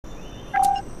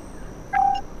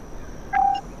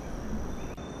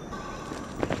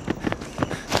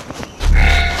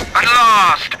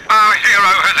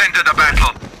has entered the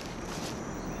battle.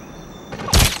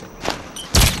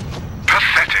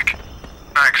 Pathetic.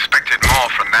 I expected more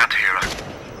from that hero.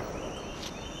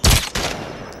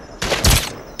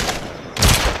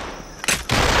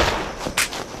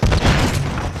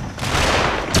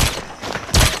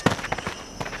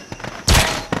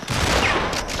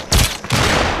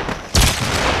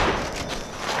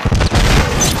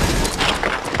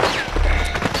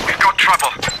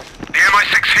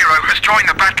 Has joined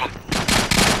the battle.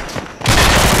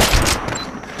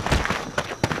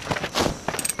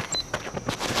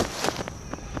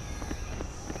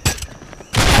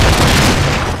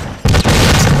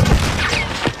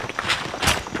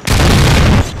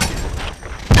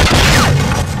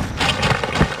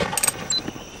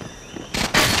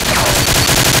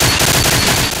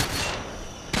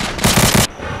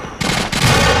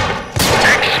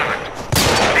 Excellent.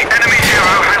 The enemy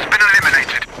hero has been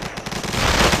eliminated.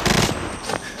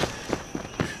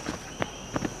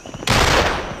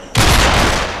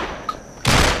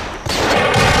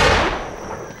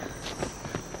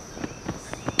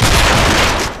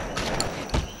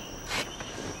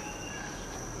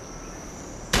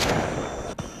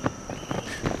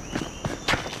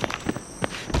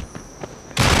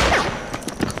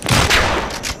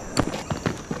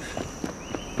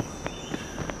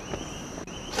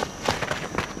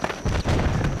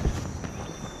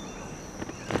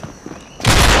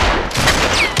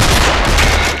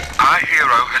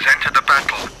 Has entered the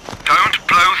battle. Don't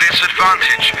blow this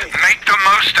advantage. Make the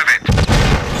most of it.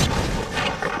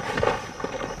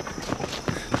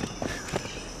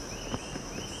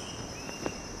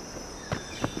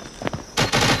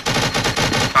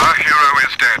 Our hero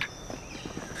is dead.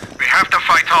 We have to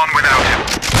fight on without him.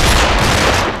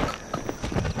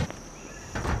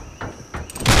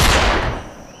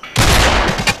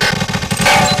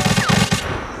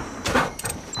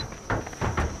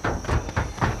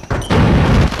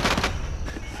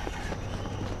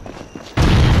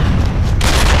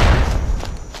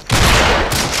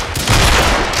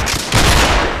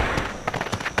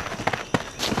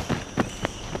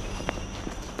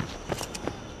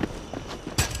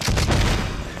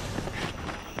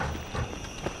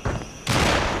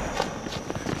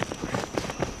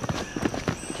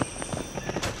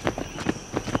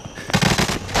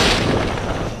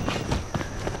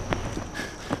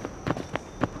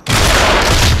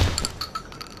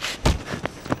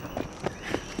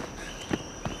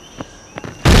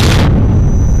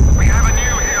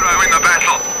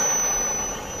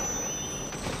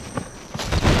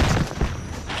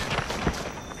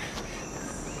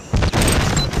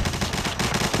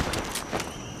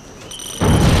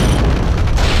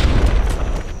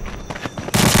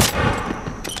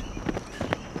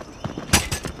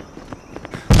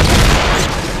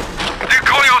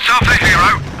 Yourself a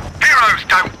hero. Heroes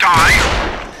don't die.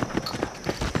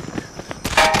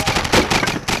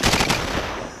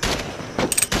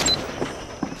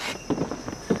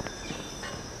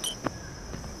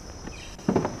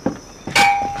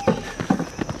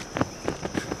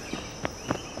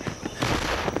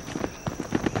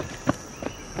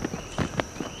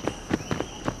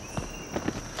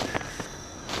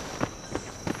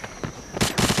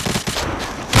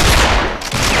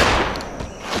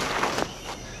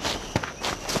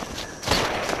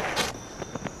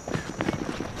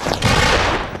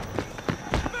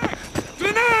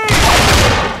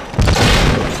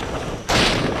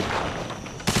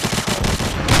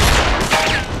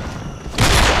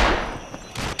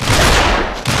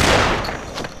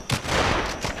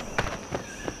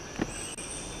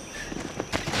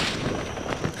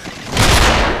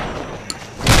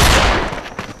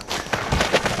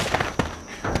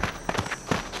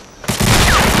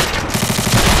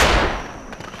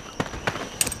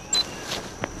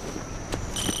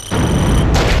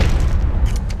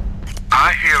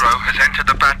 Has entered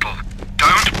the battle.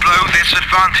 Don't blow this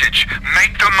advantage.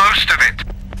 Make the most of it.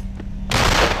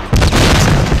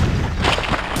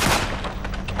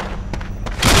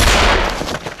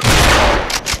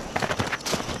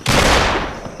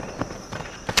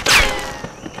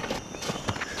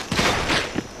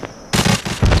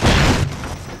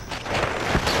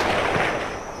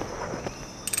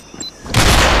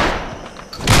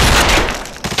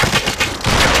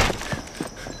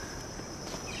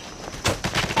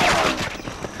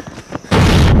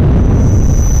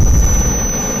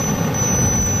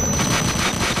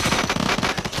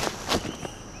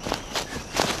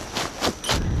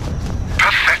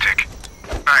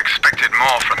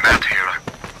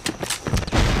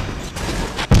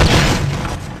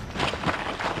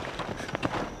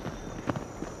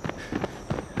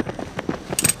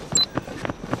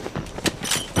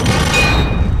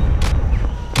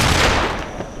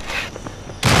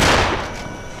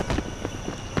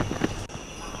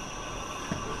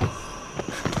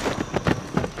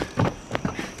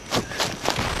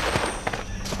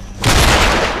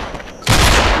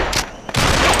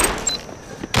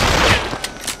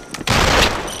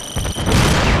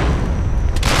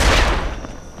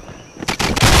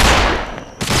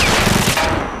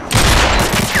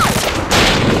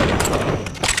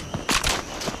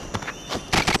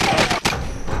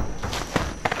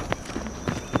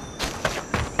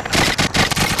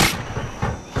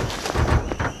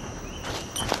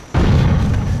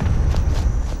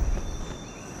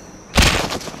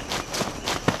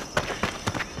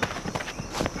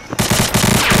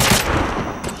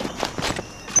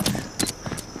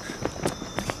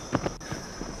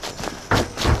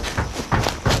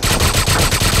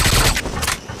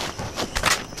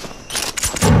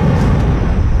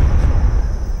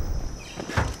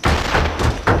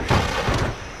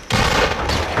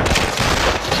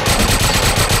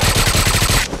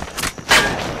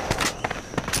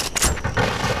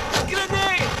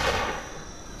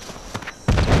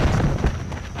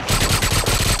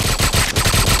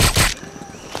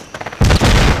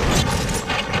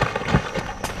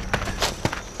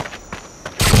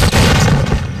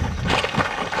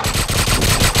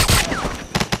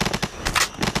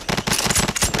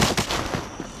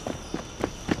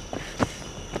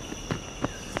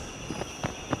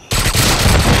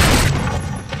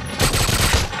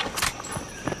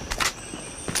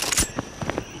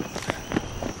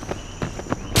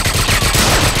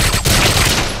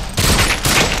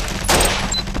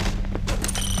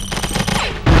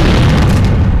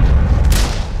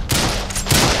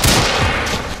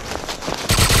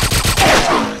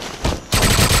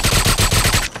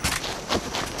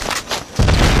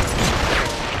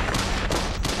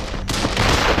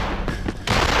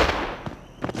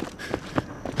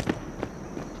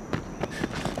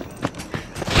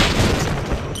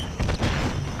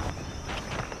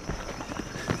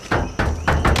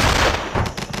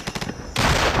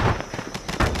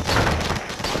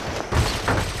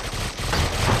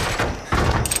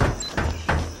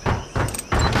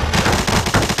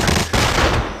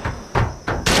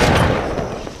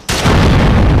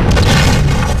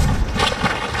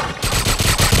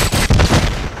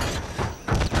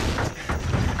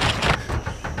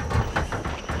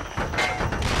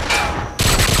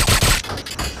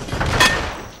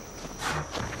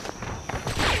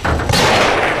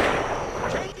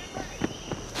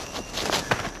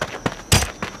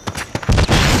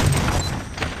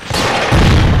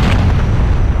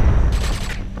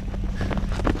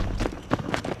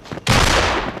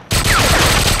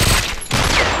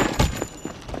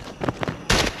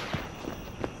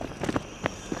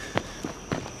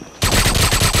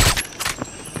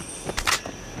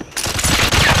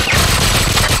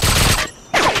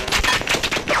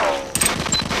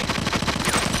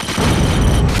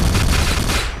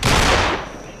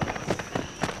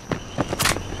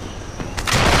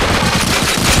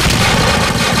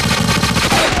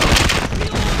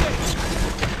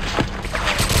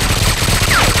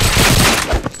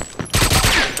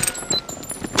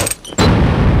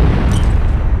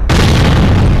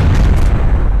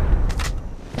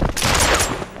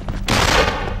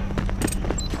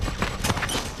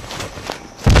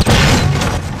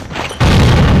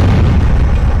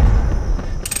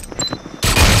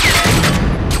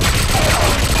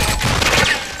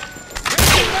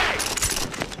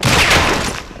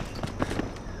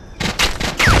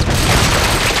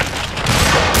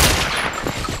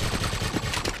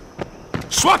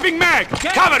 Swapping mag!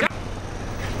 Cover!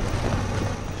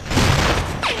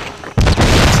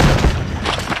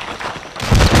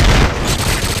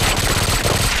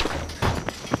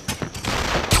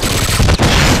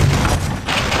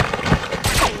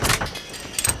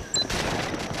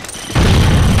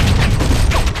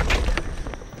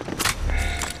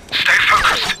 Stay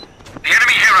focused. The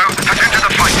enemy hero has entered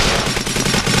the fight.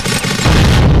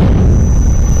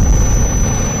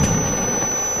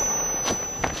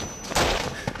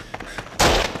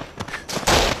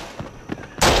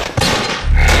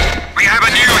 We have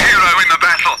a new hero in the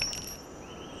battle.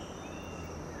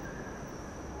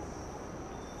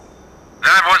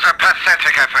 That was a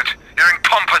pathetic effort. You're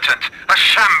incompetent, a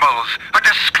shambles, a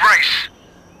disgrace.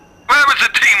 Where was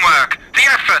the teamwork, the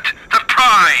effort, the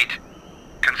pride?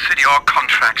 Consider your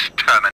contracts terminated.